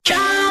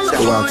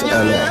go out to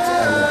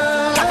LA.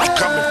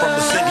 Coming from a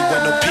city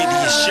where no pity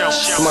is shown.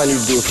 Somebody need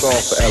to do a song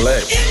for LA.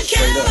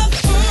 Straight up.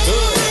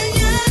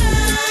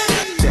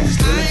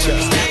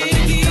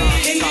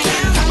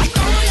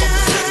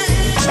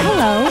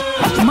 Hello,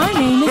 my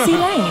name is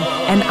Elaine,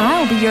 and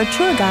I'll be your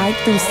tour guide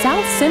through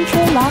South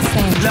Central Los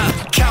Angeles.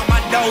 Look, count my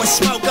dough and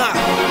smoke up.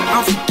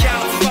 I'm from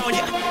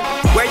California.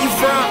 Where you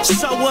from?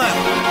 So what?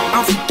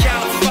 I'm from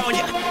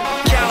California.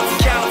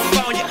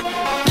 California.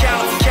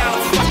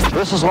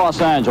 This is Los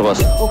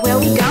Angeles. Well, where are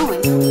we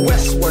going?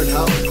 Westward,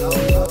 ho.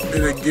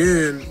 And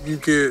again, you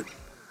get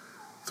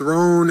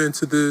thrown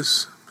into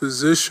this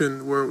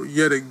position where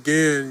yet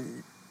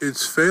again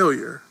it's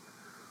failure.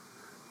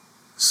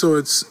 So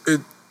it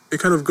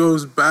kind of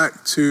goes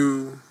back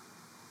to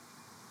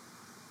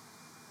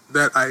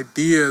that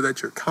idea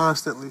that you're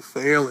constantly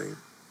failing,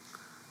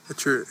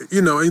 that you're,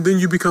 and then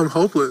you become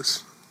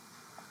hopeless.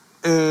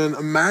 And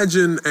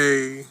imagine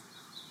a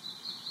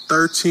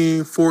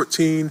 13,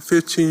 14,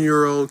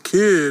 15-year-old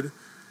kid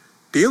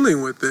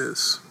dealing with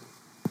this,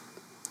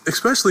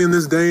 especially in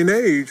this day and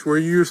age where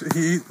you're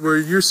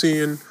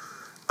seeing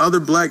other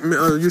black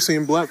men, you're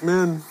seeing black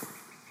men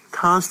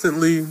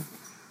constantly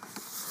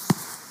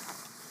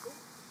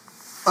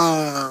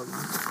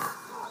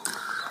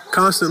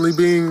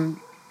being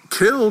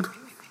killed.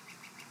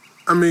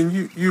 I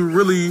mean,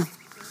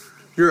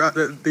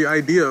 the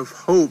idea of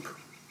hope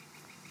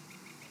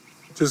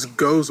just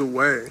goes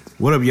away.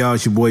 What up, y'all?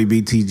 It's your boy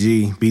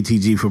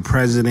BTG for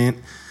president.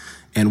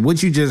 And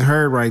what you just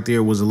heard right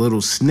there was a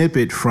little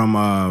snippet from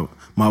my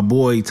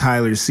boy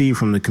Tyler C.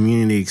 from the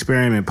Community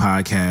Experiment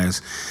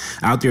podcast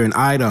out there in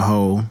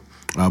Idaho.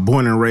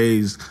 Born and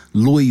raised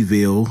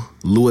Louisville,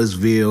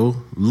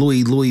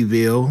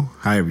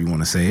 however you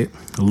want to say it,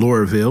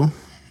 Laurelville.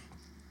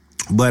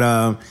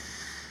 But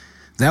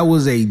that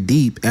was a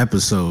deep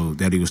episode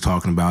that he was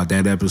talking about.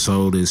 That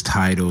episode is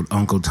titled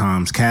Uncle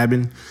Tom's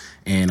Cabin,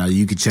 and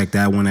you can check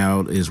that one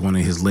out. It's one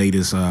of his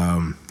latest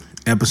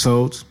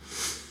episodes.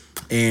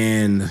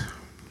 And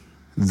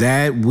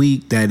that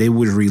week that it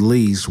was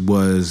released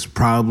was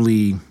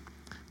probably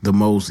the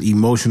most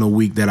emotional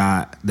week that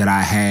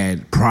I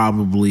had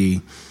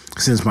probably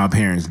since my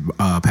parents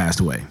passed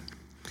away.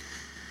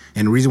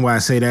 And the reason why I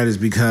say that is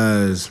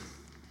because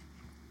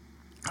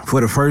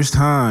for the first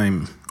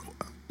time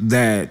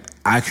that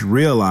I could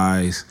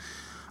realize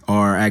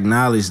or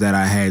acknowledge that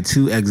I had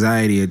 2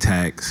 anxiety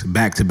attacks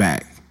back to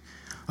back,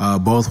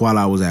 both while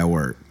I was at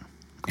work.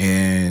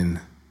 And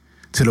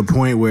to the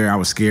point where I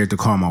was scared to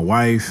call my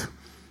wife.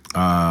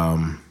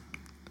 I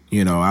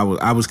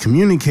was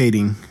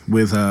communicating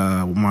with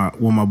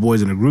my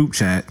boys in the group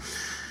chat,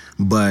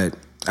 but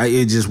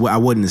I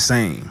wasn't the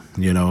same.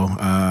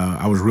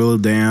 I was real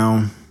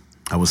down.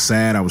 I was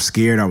sad. I was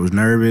scared. I was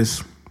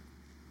nervous.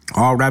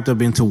 All wrapped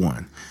up into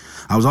one.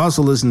 I was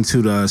also listening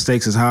to the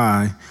Stakes is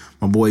High.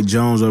 My boy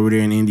Jones over there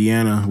in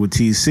Indiana with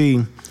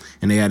TC,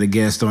 and they had a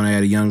guest on. They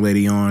had a young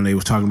lady on. They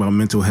was talking about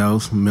mental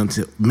health,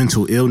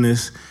 mental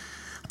illness,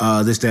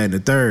 this, that, and the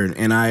third.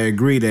 And I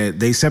agree that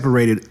they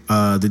separated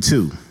the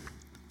two.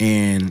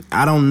 And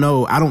I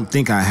don't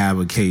think I have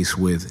a case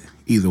with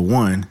either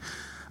one.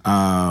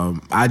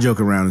 I joke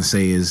around and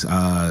say is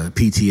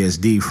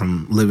PTSD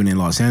from living in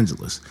Los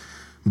Angeles.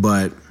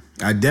 But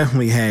I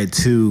definitely had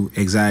 2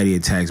 anxiety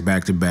attacks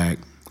back to back.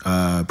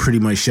 Pretty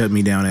much shut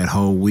me down that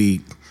whole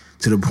week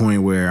to the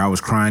point where I was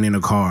crying in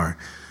the car.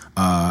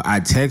 I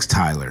text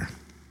Tyler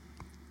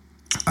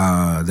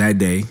that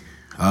day.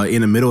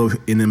 In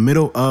the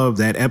middle of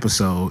that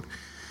episode,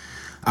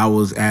 I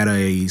was at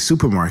a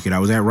supermarket. I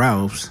was at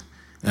Ralph's.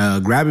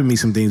 Grabbing me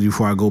some things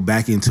before I go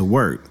back into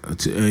work,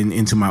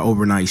 into my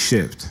overnight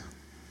shift.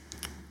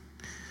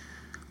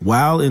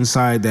 While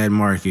inside that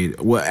market,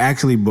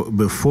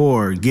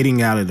 before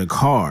getting out of the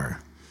car,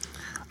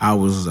 I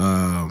was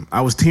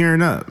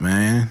tearing up,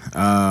 man,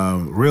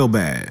 real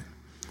bad,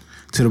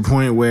 to the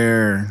point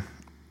where,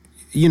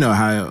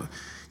 how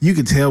you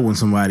could tell when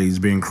somebody's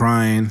been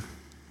crying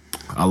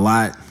a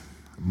lot,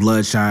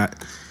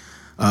 bloodshot.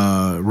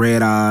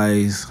 Red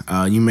eyes.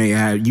 You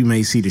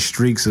may see the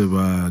streaks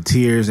of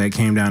tears that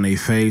came down their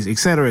face, et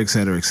cetera, et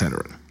cetera, et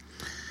cetera.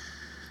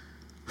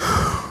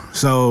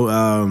 So,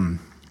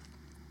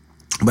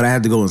 but I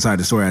had to go inside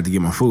the store. I had to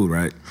get my food,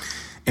 right,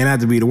 and I had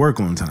to be to work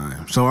on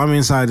time. So I'm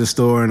inside the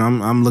store and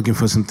I'm looking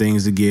for some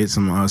things to get,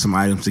 some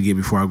items to get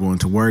before I go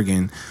into work.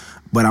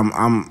 But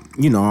I'm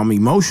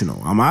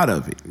emotional. I'm out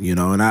of it,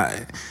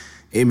 and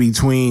in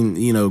between,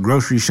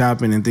 grocery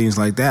shopping and things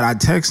like that, I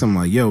text him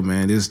like, yo,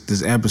 man,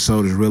 this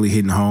episode is really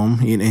hitting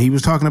home. And he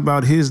was talking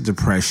about his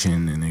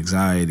depression and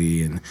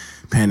anxiety and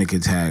panic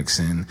attacks.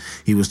 And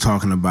he was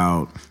talking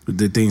about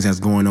the things that's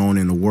going on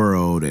in the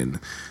world and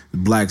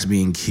blacks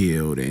being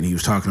killed. And he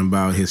was talking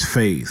about his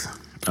faith,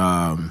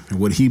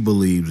 what he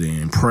believes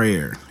in,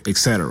 prayer,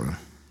 etc.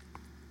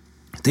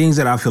 Things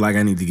that I feel like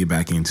I need to get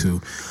back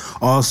into.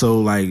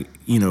 Also,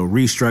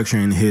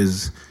 restructuring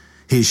his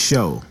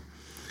show.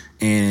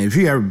 And if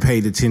you ever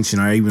paid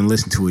attention or even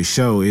listened to his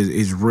show,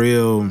 it's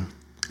real.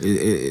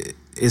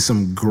 It's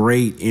some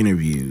great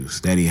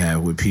interviews that he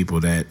had with people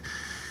that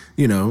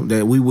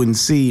that we wouldn't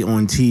see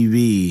on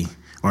TV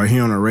or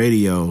hear on the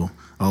radio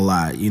a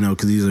lot,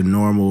 because these are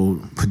normal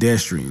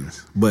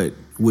pedestrians, but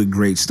with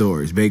great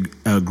stories,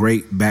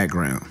 great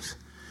backgrounds.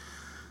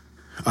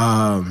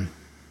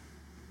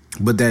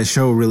 But that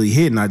show really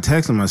hit, and I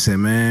texted him. I said,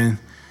 "Man,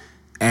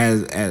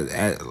 as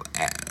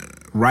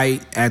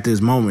right at this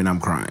moment, I'm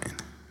crying.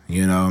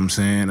 You know what I'm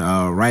saying?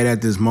 Right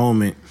at this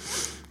moment,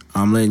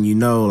 I'm letting you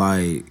know,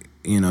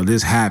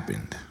 this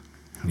happened.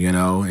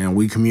 And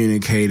we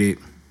communicated.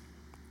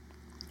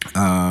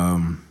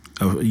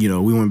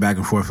 We went back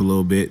and forth a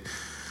little bit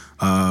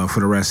for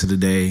the rest of the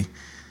day,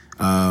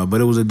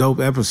 but it was a dope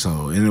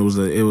episode, and it was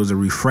a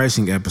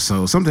refreshing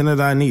episode, something that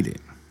I needed.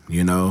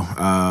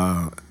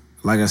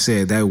 Like I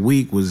said, that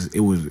week was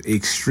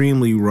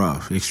extremely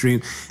rough,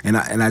 and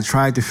I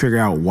tried to figure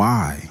out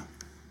why,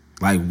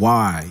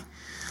 why,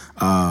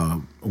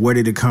 where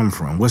did it come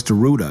from? What's the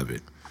root of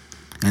it?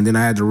 And then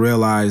I had to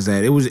realize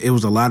that it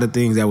was a lot of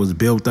things that was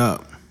built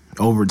up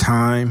over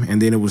time,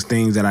 and then it was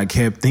things that I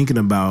kept thinking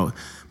about,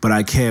 but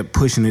I kept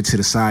pushing it to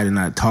the side and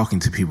not talking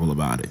to people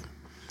about it.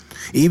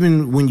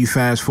 Even when you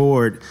fast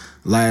forward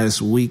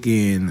last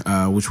weekend,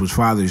 which was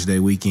Father's Day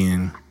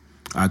weekend,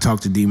 I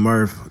talked to D.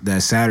 Murph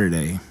that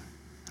Saturday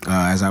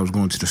as I was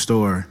going to the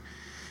store,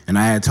 and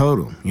I had told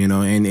him,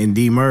 and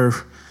D.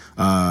 Murph,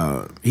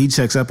 he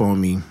checks up on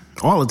me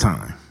all the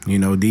time.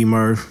 D.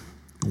 Murph,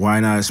 Why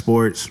Not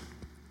Sports,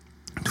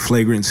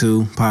 Flagrant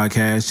 2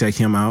 podcast, check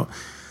him out.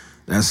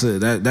 That's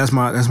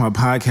my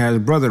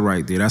podcast brother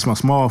right there. That's my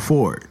small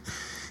forward.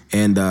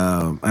 And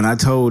I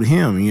told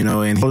him,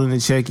 and he wanted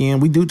to check in.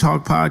 We do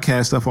talk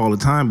podcast stuff all the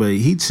time, but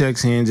he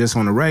checks in just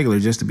on a regular,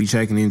 just to be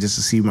checking in,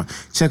 just to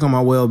check on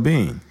my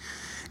well-being.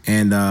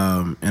 And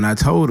I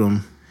told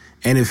him,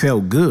 and it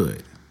felt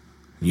good.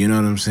 You know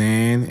what I'm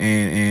saying?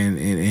 And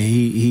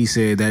he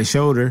said that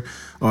shoulder,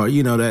 or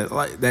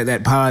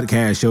that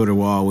podcast shoulder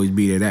will always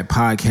be there. That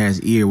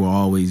podcast ear will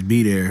always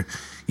be there.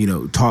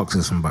 Talk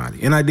to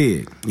somebody, and I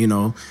did.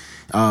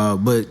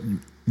 But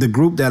the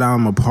group that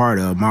I'm a part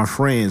of, my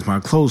friends, my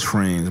close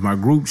friends, my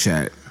group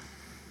chat,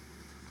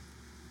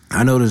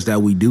 I noticed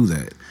that we do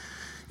that.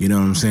 You know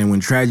what I'm saying?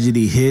 When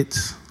tragedy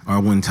hits or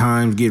when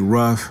times get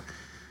rough,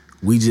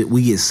 we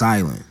get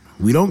silent.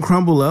 We don't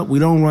crumble up. We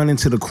don't run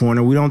into the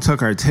corner. We don't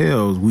tuck our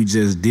tails. We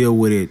just deal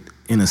with it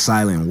in a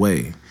silent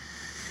way.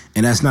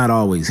 And that's not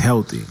always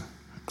healthy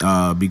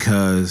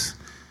because,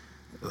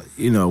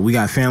 we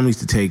got families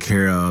to take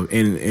care of.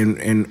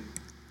 And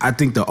I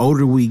think the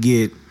older we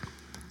get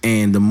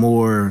and the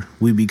more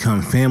we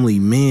become family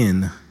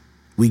men,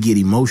 we get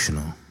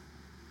emotional.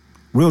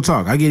 Real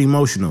talk, I get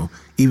emotional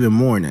even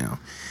more now.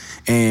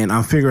 And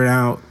I'm figuring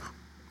out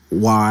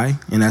why,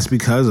 and that's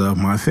because of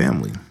my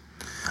family.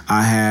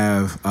 I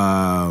have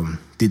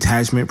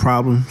detachment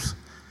problems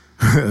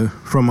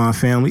from my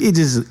family. It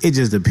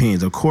just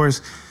depends. Of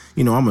course,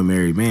 I'm a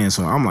married man,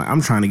 so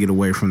I'm trying to get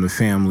away from the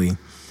family.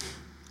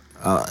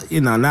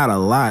 Not a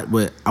lot,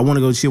 but I want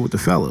to go chill with the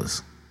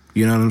fellas.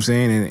 You know what I'm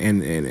saying?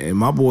 And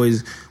my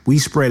boys, we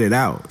spread it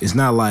out. It's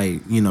not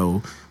like,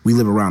 we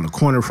live around the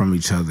corner from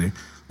each other.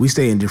 We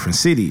stay in different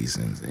cities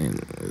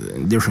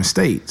and different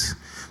states.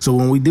 So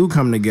when we do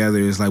come together,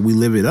 it's like we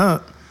live it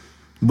up,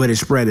 but it's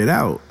spread it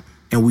out.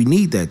 And we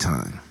need that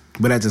time.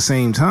 But at the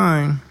same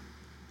time,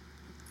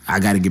 I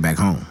got to get back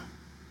home.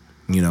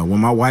 When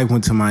my wife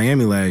went to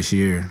Miami last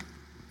year,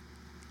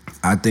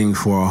 I think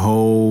for a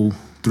whole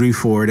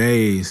 3-4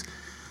 days,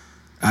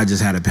 I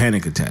just had a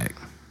panic attack.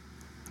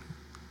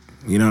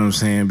 You know what I'm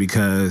saying?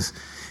 Because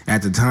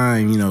at the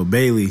time,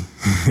 Bailey,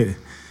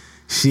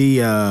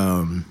 she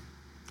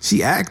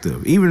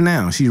active. Even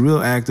now, she's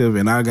real active,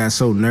 and I got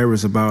so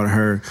nervous about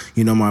her.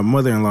 My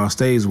mother-in-law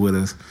stays with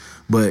us,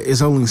 but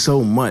it's only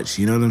so much.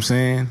 You know what I'm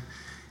saying?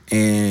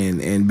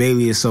 And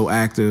Bailey is so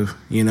active,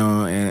 and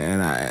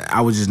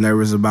I was just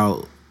nervous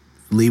about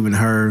leaving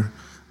her,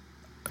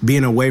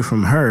 being away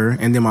from her,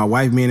 and then my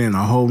wife being in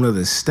a whole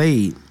nother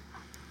state.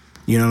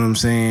 You know what I'm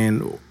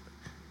saying?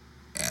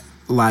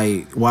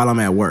 Like, while I'm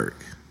at work.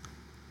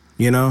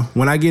 When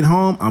I get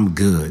home, I'm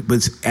good.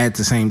 But at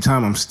the same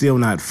time, I'm still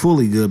not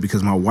fully good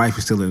because my wife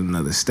is still in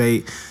another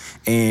state.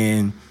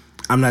 And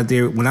I'm not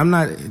there. When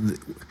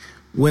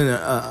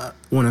a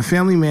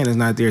family man is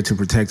not there to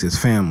protect his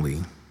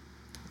family,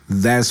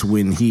 that's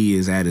when he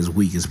is at his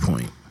weakest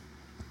point.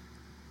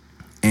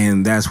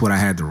 And that's what I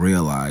had to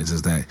realize,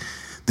 is that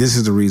this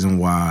is the reason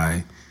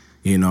why,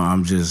 I'm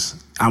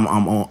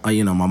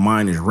on, my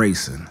mind is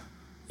racing,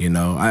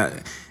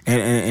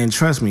 And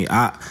trust me,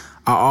 I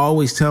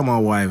always tell my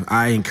wife,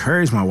 I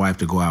encourage my wife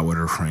to go out with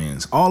her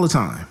friends all the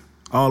time.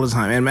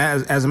 And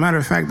as a matter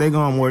of fact, they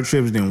go on more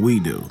trips than we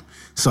do.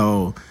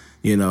 So,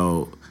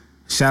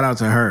 shout out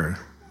to her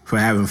for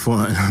having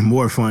fun,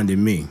 more fun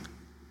than me.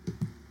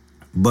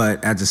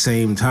 But at the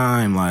same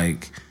time, my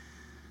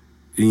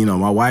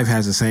wife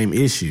has the same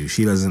issue.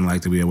 She doesn't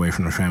like to be away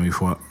from her family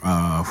for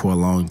a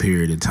long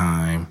period of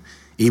time.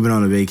 Even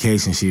on a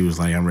vacation, she was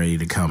like, I'm ready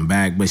to come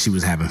back, but she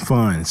was having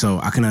fun. So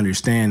I can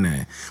understand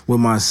that. With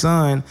my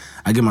son,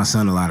 I give my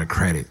son a lot of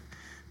credit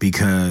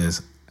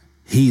because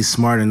he's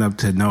smart enough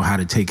to know how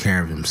to take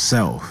care of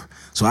himself.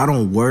 So I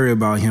don't worry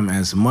about him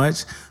as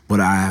much, but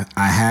I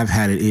have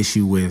had an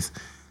issue with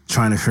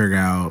trying to figure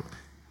out,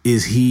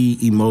 is he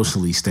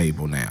emotionally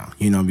stable now?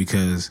 You know,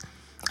 because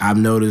I've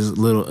noticed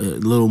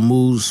little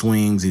mood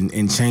swings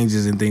and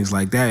changes and things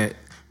like that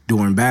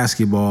during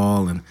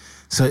basketball. And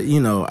so, you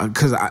know,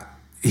 because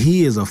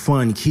he is a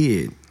fun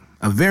kid,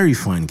 a very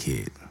fun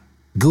kid.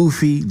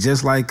 Goofy,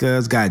 just like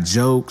us, got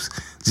jokes,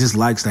 just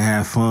likes to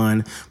have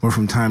fun. But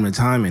from time to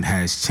time, it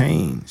has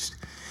changed.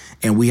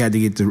 And we had to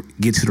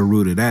get to the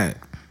root of that.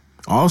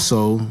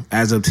 Also,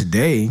 as of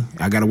today,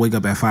 I got to wake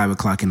up at 5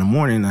 o'clock in the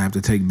morning. And I have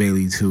to take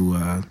Bailey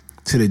to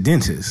the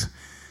dentist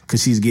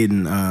because she's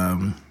getting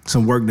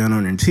some work done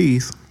on her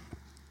teeth,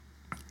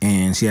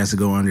 and she has to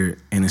go under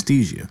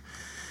anesthesia.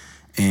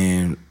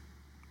 And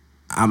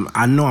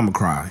I know I'm gonna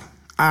cry.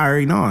 I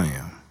already know I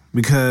am,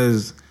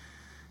 because,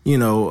 you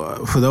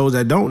know, for those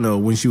that don't know,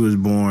 when she was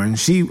born,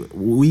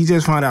 we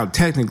just found out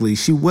technically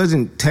she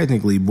wasn't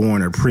technically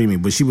born a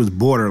preemie, but she was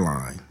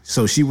borderline.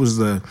 So she was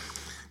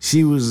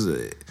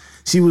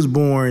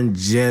born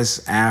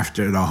just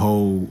after the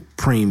whole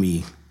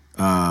preemie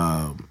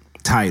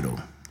title.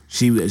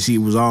 She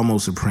was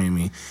almost a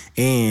preemie,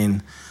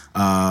 and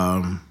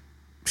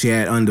she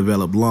had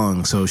undeveloped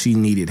lungs, so she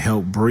needed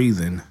help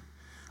breathing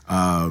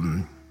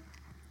the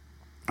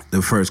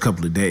first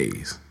couple of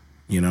days.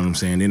 You know what I'm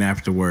saying? Then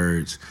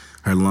afterwards,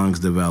 her lungs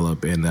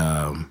developed,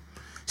 and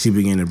she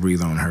began to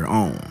breathe on her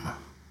own.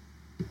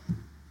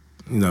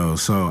 You know,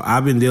 so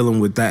I've been dealing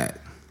with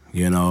that,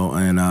 you know,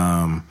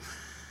 and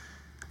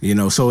you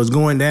know, so it's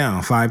going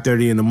down.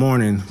 5:30 in the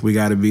morning, we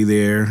got to be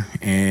there,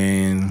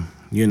 and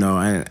you know,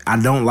 and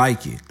I don't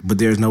like it, but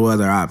there's no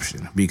other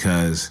option,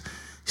 because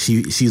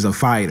she's a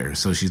fighter,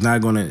 so she's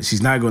not gonna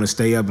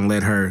stay up and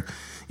let her,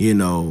 you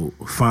know,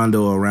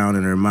 fondle around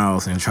in her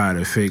mouth and try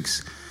to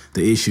fix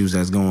the issues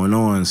that's going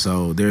on.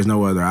 So there's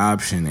no other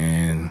option,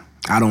 and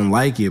I don't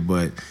like it,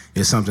 but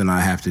it's something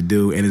I have to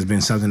do, and it's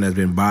been something that's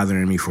been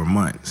bothering me for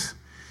months.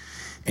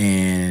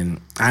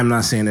 And I'm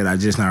not saying that I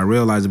just now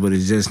realized it, but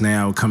it's just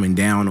now coming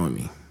down on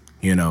me,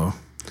 you know.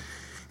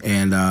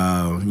 And,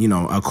 you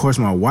know, of course,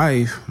 my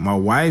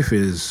wife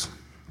is,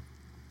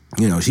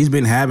 you know, she's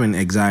been having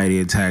anxiety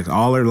attacks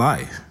all her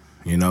life,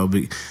 you know,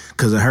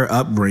 because of her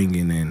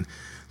upbringing, and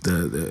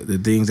the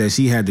things that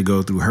she had to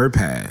go through. Her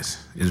past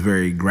is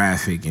very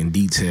graphic and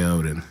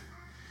detailed, and,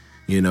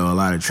 you know, a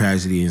lot of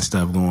tragedy and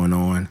stuff going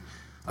on.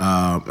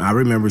 I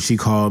remember she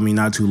called me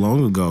not too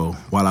long ago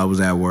while I was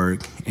at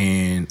work,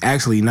 and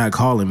actually not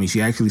calling me,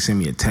 she actually sent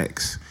me a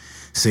text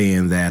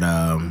saying that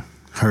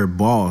her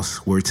boss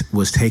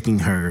was taking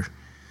her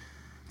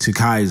to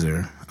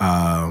Kaiser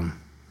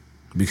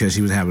because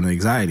she was having an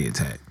anxiety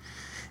attack.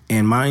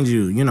 And mind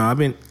you, you know,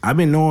 I've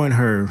been knowing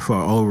her for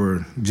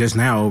over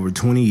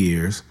 20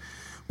 years.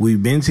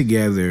 We've been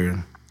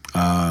together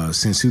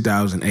since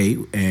 2008,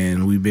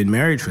 and we've been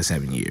married for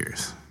 7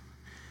 years.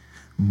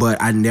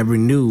 But I never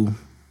knew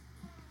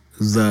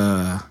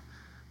the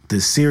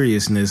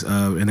seriousness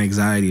of an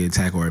anxiety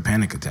attack or a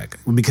panic attack,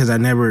 because I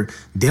never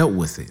dealt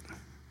with it.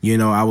 You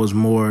know, I was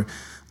more,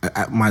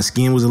 my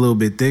skin was a little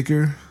bit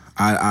thicker.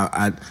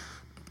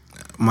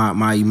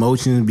 My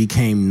emotions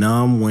became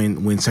numb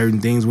when certain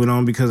things went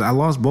on, because I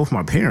lost both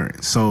my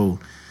parents. So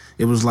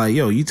it was like,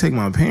 yo, you take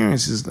my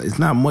parents, it's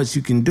not much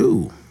you can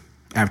do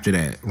after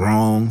that.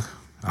 Wrong.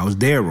 I was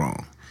dead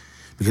wrong.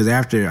 Because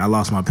after I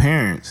lost my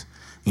parents,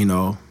 you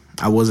know,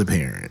 I was a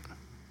parent.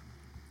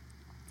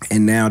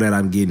 And now that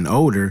I'm getting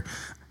older,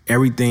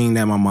 everything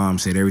that my mom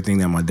said, everything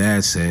that my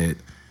dad said,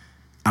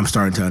 I'm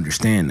starting to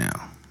understand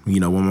now. You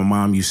know, when my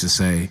mom used to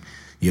say,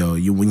 yo,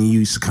 when you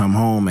used to come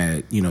home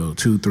at, you know,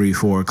 2, 3,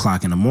 4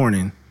 o'clock in the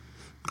morning,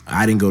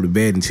 I didn't go to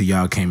bed until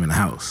y'all came in the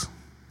house.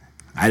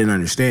 I didn't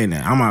understand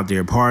that. I'm out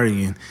there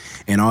partying,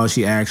 and all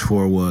she asked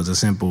for was a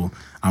simple,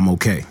 I'm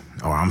okay,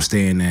 or I'm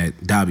staying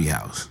at Dobby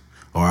house,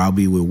 or I'll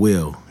be with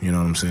Will, you know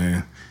what I'm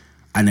saying?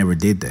 I never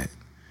did that,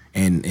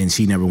 and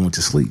she never went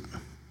to sleep,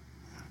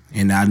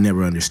 and I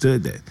never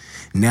understood that.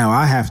 Now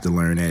I have to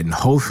learn that, and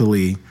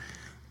hopefully,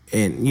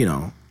 and, you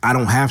know, I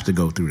don't have to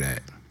go through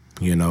that.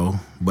 You know,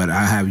 but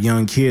I have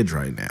young kids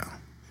right now.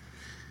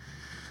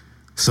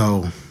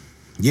 So,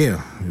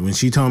 yeah, when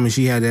she told me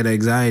she had that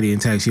anxiety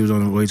attack, she was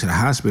on the way to the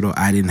hospital,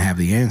 I didn't have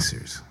the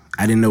answers.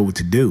 I didn't know what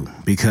to do,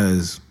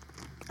 because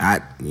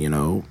you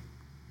know,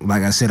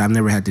 like I said, I've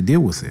never had to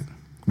deal with it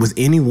with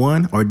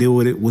anyone or deal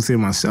with it within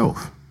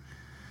myself.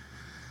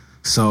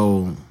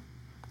 So,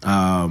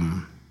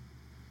 I've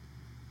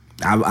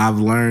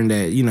learned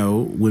that, you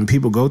know, when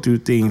people go through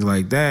things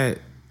like that,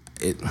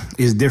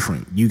 it's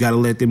different. You got to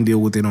let them deal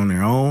with it on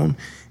their own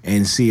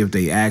and see if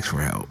they ask for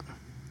help,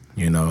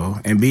 you know.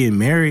 And being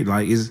married,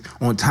 like, is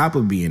on top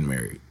of being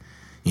married.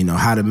 You know,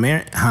 how to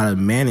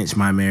manage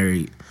my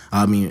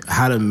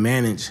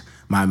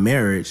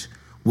marriage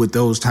with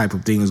those type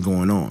of things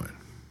going on.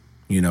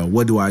 You know,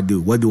 what do I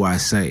do? What do I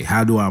say?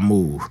 How do I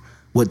move?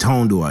 What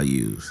tone do I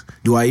use?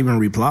 Do I even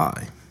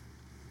reply?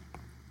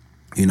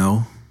 You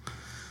know?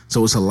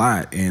 So it's a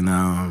lot, and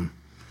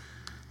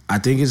I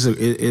think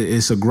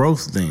it's a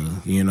growth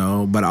thing, you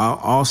know. But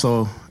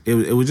also,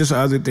 it was just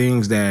other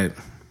things that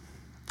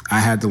I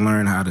had to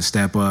learn how to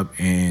step up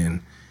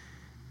and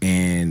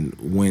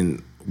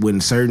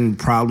when certain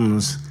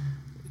problems,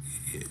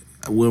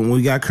 when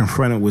we got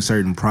confronted with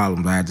certain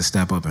problems, I had to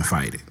step up and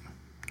fight it.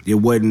 It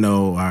wasn't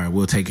all right,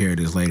 we'll take care of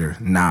this later.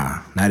 Nah,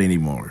 not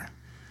anymore.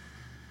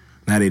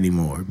 Not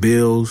anymore.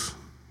 Bills,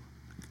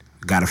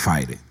 gotta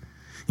fight it.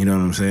 You know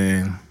what I'm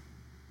saying?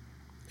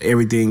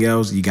 Everything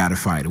else, you gotta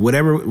fight it.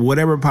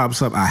 Whatever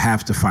pops up, I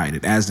have to fight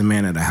it as the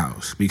man of the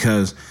house,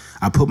 because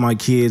I put my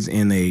kids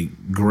in a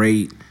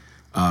great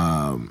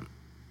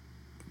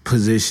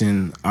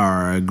position,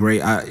 or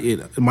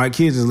my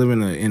kids is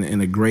living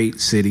in a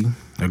great city,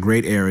 a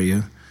great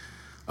area,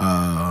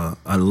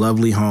 a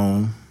lovely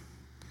home,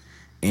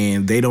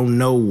 and they don't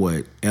know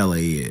what LA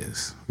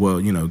is.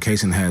 Well, you know,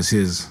 Kason has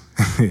his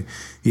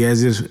he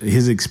has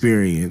his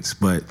experience,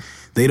 but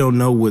they don't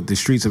know what the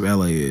streets of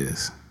LA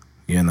is.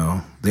 You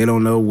know, they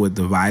don't know what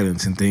the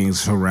violence and things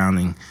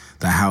surrounding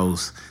the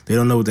house. They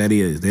don't know what that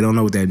is. They don't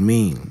know what that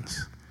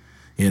means.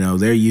 You know,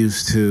 they're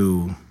used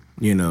to,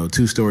 you know,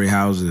 2-story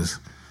houses,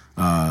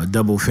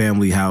 double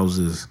family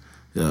houses,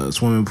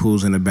 swimming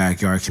pools in the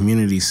backyard,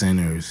 community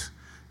centers,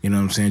 you know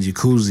what I'm saying,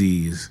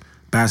 jacuzzis,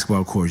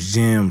 basketball courts,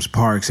 gyms,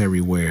 parks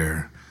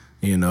everywhere,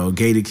 you know,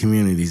 gated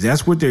communities.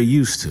 That's what they're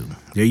used to.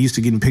 They're used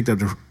to getting picked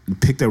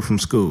up from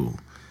school,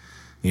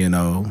 you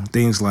know,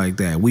 things like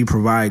that. We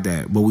provide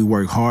that, but we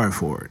work hard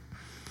for it.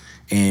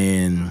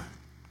 And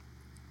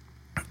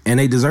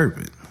they deserve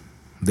it.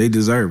 They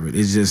deserve it.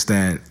 It's just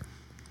that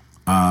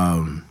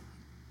I'm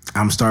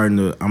starting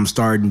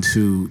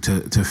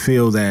to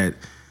feel that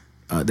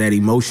that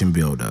emotion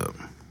build up,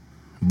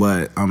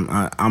 but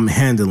I'm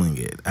handling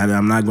it.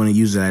 I'm not going to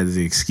use that as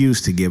an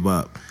excuse to give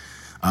up.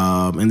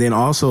 And then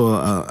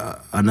also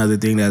another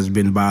thing that's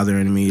been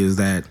bothering me is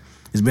that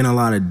there's been a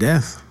lot of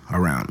death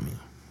around me.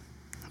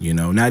 You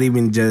know, not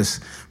even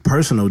just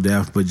personal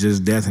death, but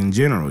just death in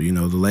general. You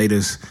know, the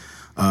latest,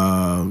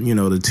 you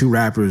know, the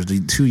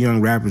two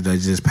young rappers that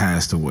just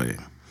passed away.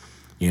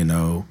 You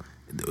know.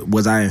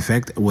 Was I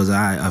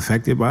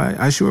affected by it?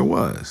 I sure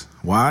was.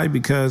 Why?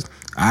 Because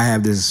I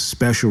have this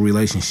special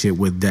relationship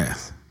with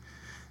death.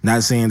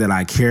 Not saying that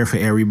I care for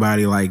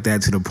everybody like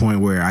that to the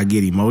point where I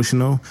get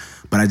emotional,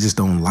 but I just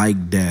don't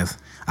like death.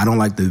 I don't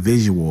like the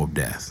visual of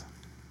death.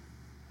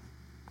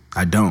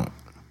 I don't.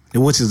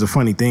 Which is a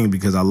funny thing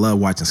because I love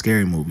watching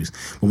scary movies.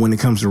 But when it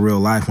comes to real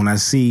life, when I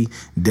see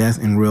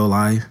death in real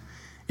life,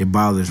 it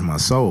bothers my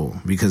soul,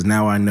 because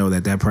now I know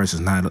that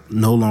person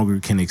no longer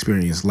can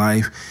experience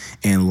life,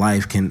 and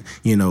life can,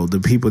 you know,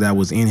 the people that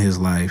was in his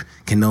life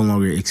can no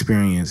longer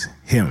experience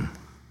him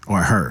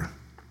or her.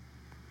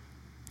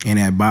 And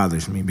that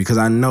bothers me because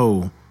I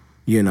know,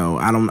 you know,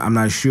 I'm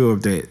not sure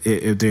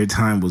if their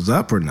time was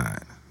up or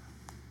not.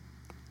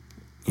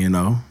 You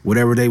know,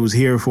 whatever they was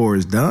here for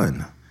is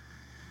done.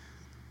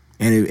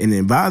 And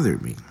it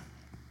bothered me.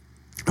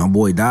 My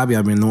boy Dobby,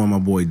 I've been knowing my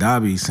boy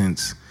Dobby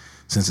since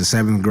the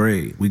 7th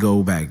grade. We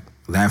go back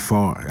that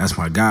far. That's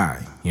my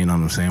guy. You know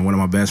what I'm saying? One of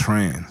my best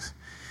friends.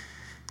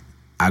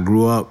 I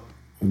grew up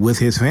with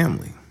his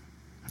family,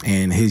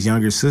 and his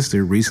younger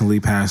sister recently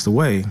passed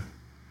away,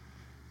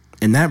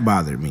 and that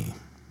bothered me.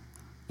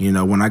 You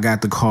know, when I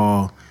got the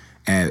call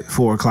at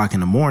 4 o'clock in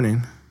the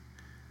morning,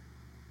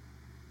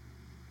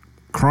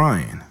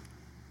 crying,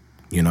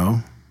 you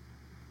know.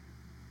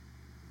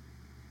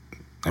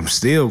 I'm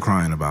still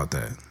crying about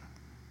that.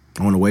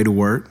 On the way to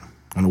work,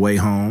 on the way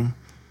home.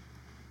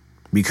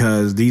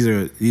 Because these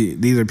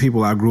are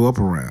people I grew up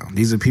around.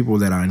 These are people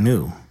that I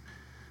knew.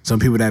 Some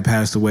people that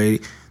passed away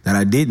that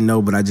I didn't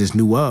know, but I just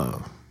knew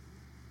of.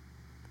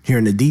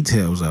 Hearing the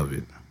details of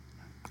it,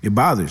 it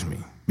bothers me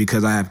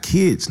because I have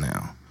kids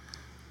now.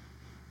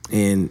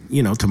 And,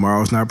 you know,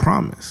 tomorrow's not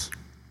promised.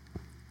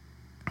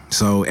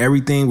 So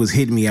everything was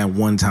hitting me at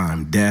one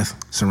time. Death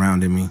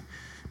surrounding me,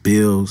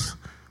 bills,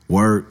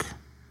 work,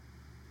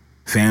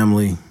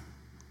 family.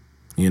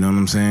 You know what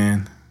I'm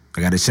saying?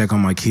 I got to check on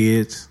my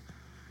kids.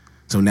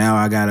 So now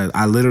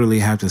I literally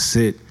have to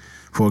sit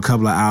for a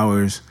couple of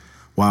hours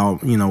while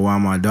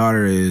my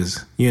daughter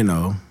is, you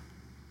know,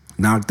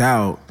 knocked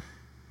out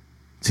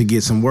to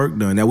get some work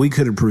done that we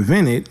could have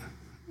prevented,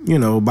 you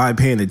know, by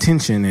paying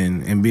attention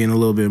and being a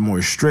little bit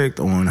more strict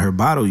on her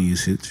bottle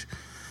usage.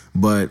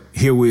 But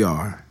here we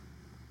are.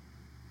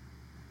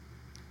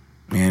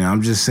 And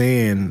I'm just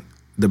saying,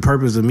 the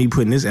purpose of me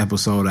putting this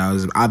episode out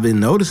is I've been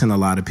noticing a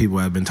lot of people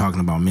have been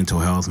talking about mental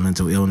health,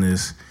 mental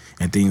illness,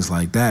 and things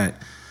like that.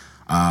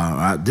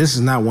 This is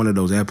not one of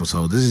those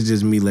episodes. This is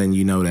just me letting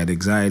you know that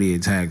anxiety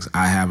attacks,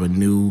 I have a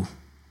new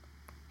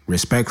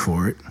respect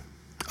for it.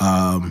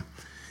 And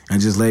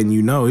just letting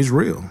you know it's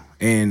real.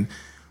 And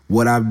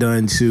what I've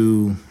done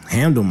to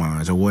handle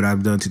mine, or what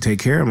I've done to take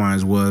care of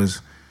mine, was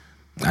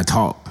I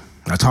talk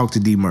to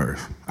D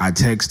Murph. I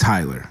text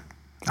Tyler.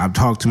 I've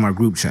talked to my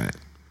group chat.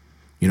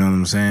 You know what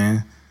I'm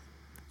saying?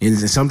 And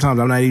sometimes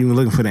I'm not even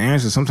looking for the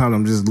answer. Sometimes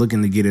I'm just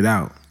looking to get it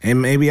out.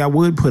 And maybe I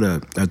would put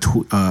a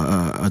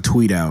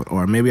tweet out,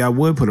 or maybe I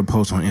would put a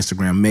post on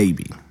Instagram.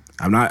 Maybe.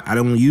 I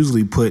don't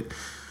usually put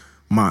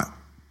my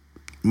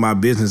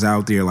business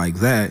out there like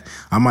that.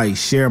 I might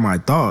share my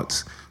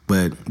thoughts,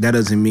 but that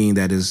doesn't mean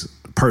that it's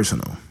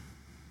personal.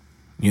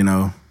 You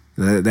know,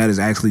 that is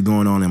actually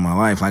going on in my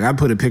life. Like I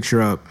put a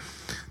picture up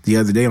the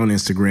other day on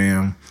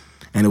Instagram,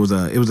 and it was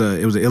an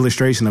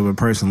illustration of a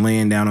person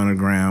laying down on the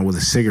ground with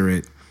a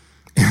cigarette,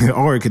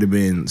 or it could have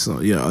been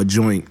a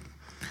joint,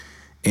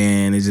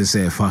 and it just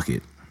said "fuck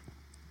it."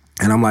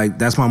 And I'm like,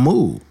 that's my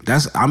mood.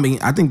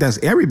 I think that's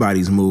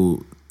everybody's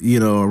mood,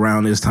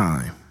 around this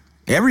time.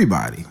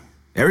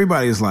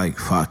 Everybody's like,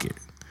 fuck it.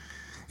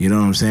 You know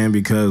what I'm saying?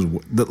 Because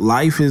the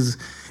life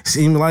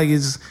seems like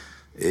it's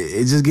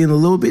just getting a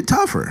little bit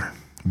tougher.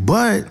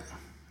 But,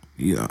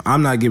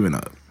 I'm not giving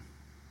up.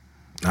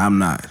 I'm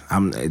not.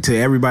 To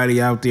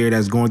everybody out there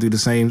that's going through the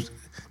same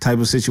type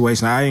of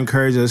situation, I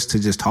encourage us to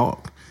just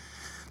talk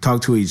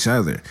to each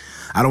other.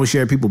 I don't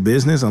share people's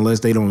business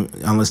unless they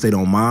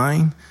don't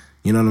mind.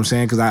 You know what I'm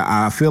saying? Because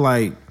I feel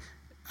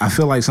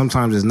like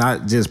sometimes it's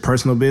not just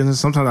personal business.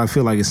 Sometimes I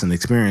feel like it's an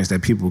experience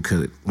that people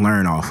could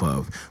learn off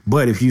of.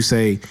 But if you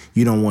say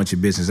you don't want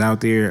your business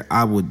out there,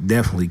 I would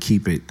definitely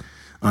keep it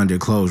under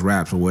closed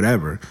wraps or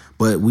whatever.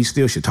 But we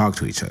still should talk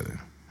to each other.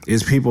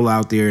 It's people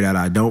out there that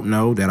I don't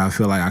know that I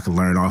feel like I could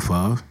learn off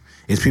of.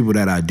 It's people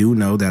that I do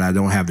know that I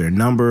don't have their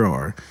number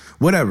or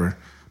whatever.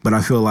 But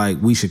I feel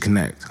like we should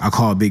connect. I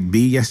called Big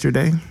B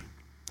yesterday,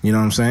 you know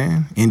what I'm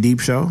saying, in Deep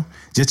Show,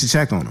 just to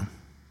check on him.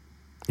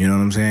 You know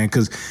what I'm saying?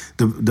 Because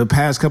the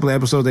past couple of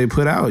episodes they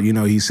put out,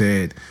 he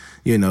said,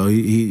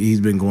 he's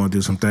been going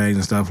through some things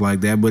and stuff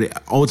like that.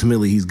 But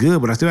ultimately he's good.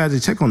 But I still have to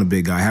check on the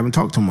big guy. I haven't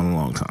talked to him in a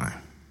long time.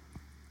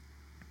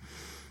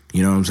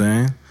 You know what I'm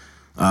saying?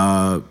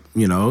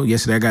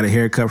 Yesterday I got a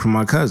haircut from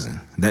my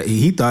cousin. That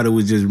he thought it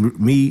was just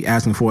me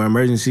asking for an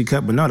emergency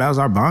cut, but no, that was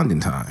our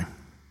bonding time.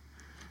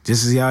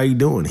 Just to see how he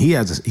doing. He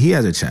has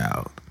a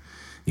child.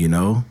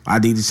 I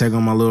need to check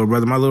on my little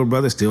brother. My little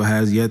brother still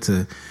has yet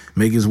to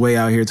make his way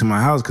out here to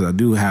my house because I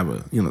do have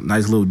a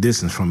nice little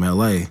distance from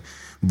LA.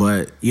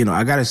 But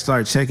I got to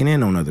start checking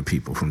in on other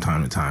people from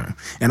time to time.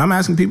 And I'm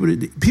asking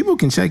people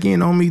can check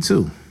in on me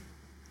too.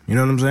 You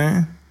know what I'm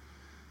saying?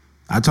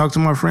 I talk to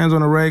my friends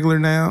on a regular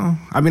now.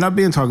 I mean, I've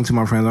been talking to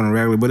my friends on a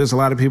regular, but there's a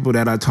lot of people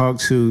that I talk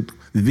to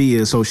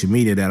via social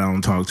media that I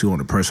don't talk to on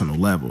a personal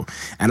level.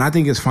 And I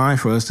think it's fine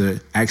for us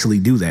to actually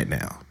do that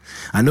now.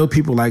 I know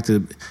people like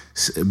to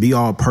be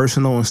all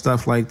personal and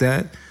stuff like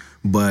that,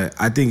 but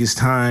I think it's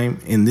time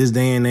in this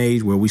day and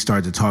age where we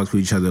start to talk to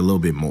each other a little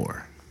bit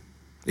more.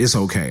 It's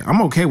okay.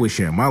 I'm okay with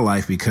sharing my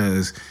life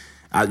because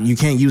you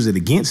can't use it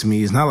against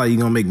me. It's not like you're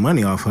going to make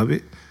money off of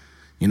it.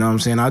 You know what I'm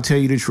saying? I'll tell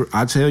you the truth.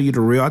 I'll tell you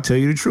the real. I'll tell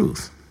you the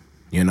truth.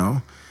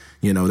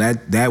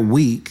 That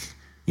week,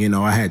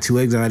 I had 2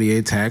 anxiety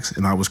attacks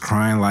and I was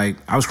crying like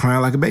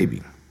a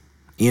baby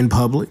in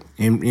public,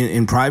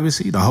 in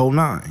privacy, the whole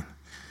nine.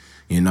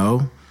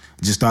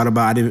 Just thought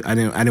about I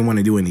didn't want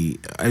to do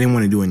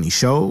any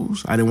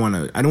shows. I didn't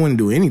want to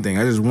do anything.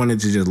 I just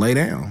wanted to just lay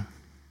down.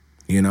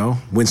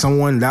 When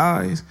someone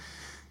dies,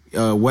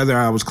 whether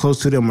I was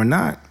close to them or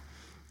not,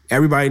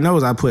 everybody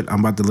knows I'm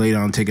about to lay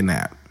down and take a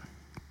nap.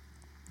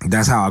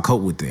 That's how I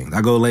cope with things.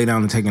 I go lay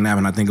down and take a nap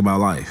and I think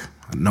about life.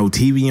 No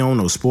TV on,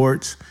 no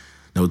sports,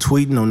 no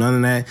tweeting, no none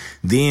of that.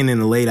 Then in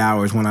the late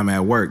hours when I'm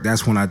at work,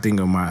 that's when I think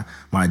of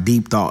my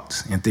deep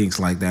thoughts and things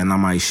like that, and I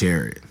might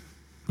share it.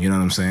 You know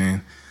what I'm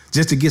saying?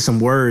 Just to get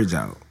some words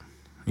out.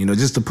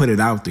 Just to put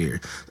it out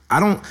there. I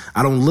don't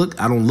look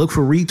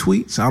for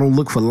retweets. I don't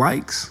look for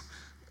likes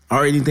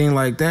or anything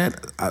like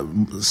that.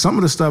 Some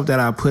of the stuff that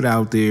I put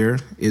out there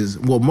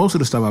most of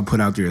the stuff I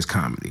put out there is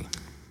comedy.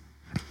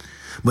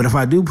 But if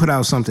I do put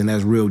out something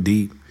that's real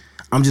deep,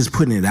 I'm just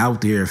putting it out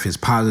there if it's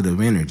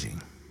positive energy.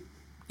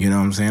 You know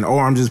what I'm saying?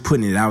 Or I'm just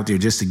putting it out there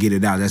just to get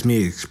it out. That's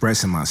me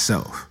expressing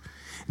myself.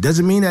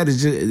 Doesn't mean that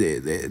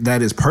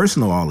it's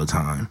personal all the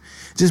time.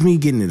 Just me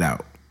getting it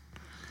out.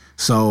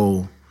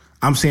 So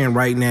I'm saying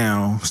right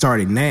now,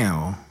 starting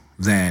now,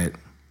 that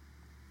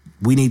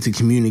we need to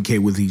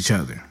communicate with each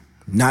other.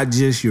 Not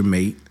just your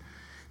mate,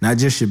 not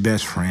just your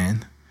best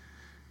friend,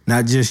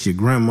 not just your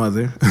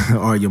grandmother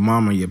or your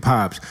mom or your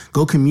pops.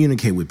 Go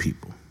communicate with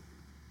people.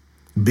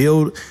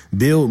 Build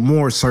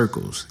more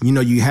circles.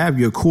 You have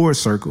your core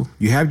circle,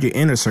 you have your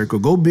inner circle.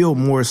 Go build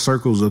more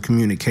circles of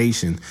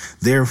communication.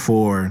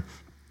 Therefore,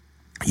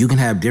 you can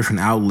have different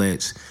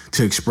outlets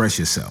to express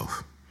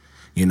yourself.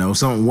 You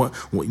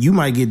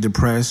might get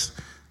depressed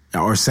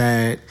or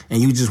sad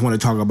and you just want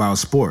to talk about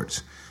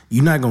sports.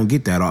 You're not going to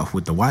get that off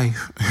with the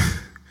wife.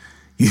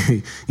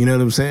 You know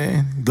what I'm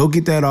saying? Go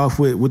get that off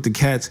with the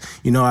cats.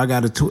 We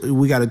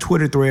got a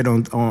Twitter thread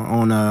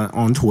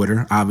on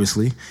Twitter,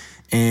 obviously.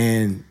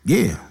 And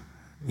yeah,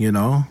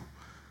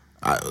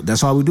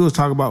 that's all we do is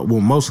talk about,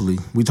 mostly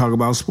we talk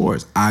about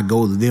sports. I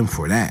go to them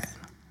for that.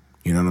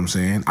 You know what I'm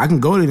saying? I can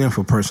go to them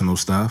for personal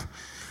stuff,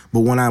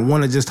 but when I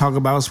want to just talk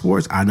about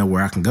sports, I know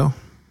where I can go.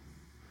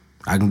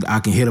 I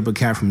can hit up a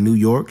cat from New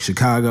York,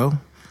 Chicago,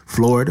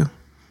 Florida,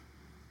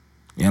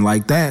 and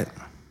like that,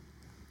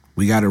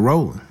 we got it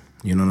rolling.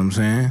 You know what I'm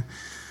saying?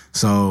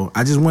 So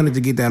I just wanted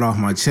to get that off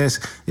my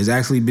chest. It's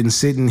actually been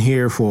sitting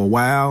here for a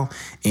while,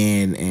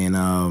 and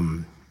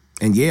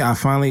yeah,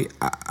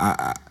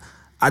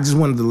 I just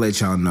wanted to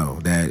let y'all know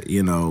that,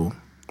 you know,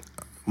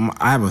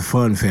 I have a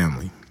fun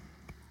family,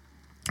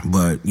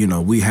 but, you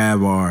know, we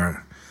have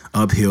our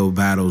uphill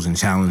battles and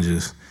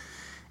challenges,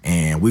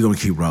 and we're gonna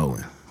keep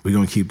rolling. We're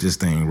gonna keep this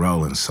thing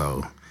rolling.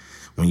 So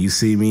when you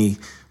see me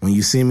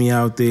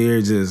out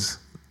there, just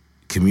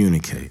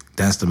communicate.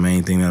 That's the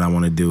main thing that I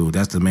want to do.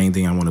 That's the main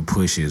thing I want to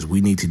push is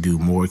we need to do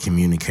more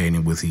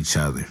communicating with each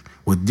other,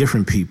 with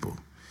different people.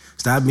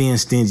 Stop being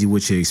stingy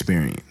with your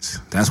experience.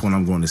 That's what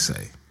I'm going to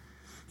say.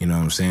 You know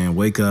what I'm saying?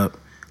 Wake up.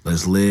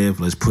 Let's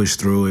live. Let's push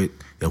through it.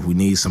 If we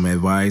need some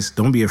advice,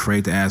 don't be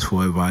afraid to ask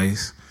for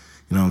advice.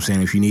 You know what I'm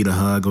saying? If you need a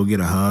hug, go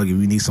get a hug. If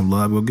you need some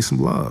love, go get some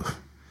love.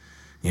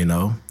 You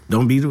know?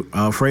 Don't be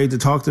afraid to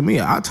talk to me.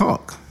 I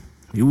talk.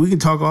 We can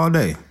talk all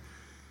day.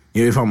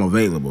 Yeah, if I'm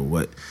available,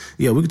 but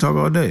yeah, we can talk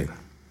all day.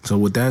 So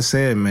with that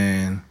said,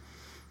 man,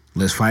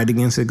 let's fight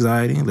against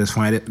anxiety. Let's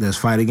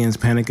fight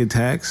against panic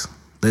attacks.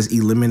 Let's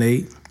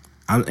eliminate,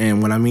 and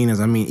what I mean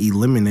is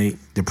eliminate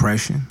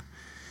depression,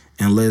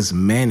 and let's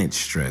manage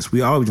stress.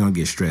 We always gonna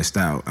get stressed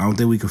out. I don't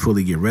think we can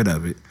fully get rid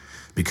of it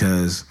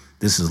because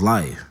this is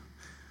life.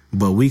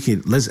 But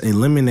let's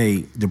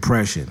eliminate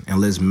depression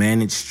and let's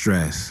manage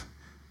stress,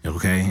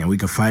 okay? And we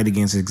can fight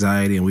against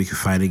anxiety and we can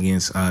fight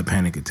against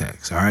panic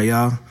attacks. All right,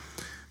 y'all?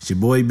 It's your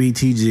boy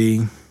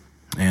BTG,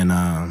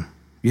 and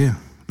yeah,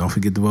 don't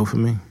forget to vote for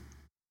me.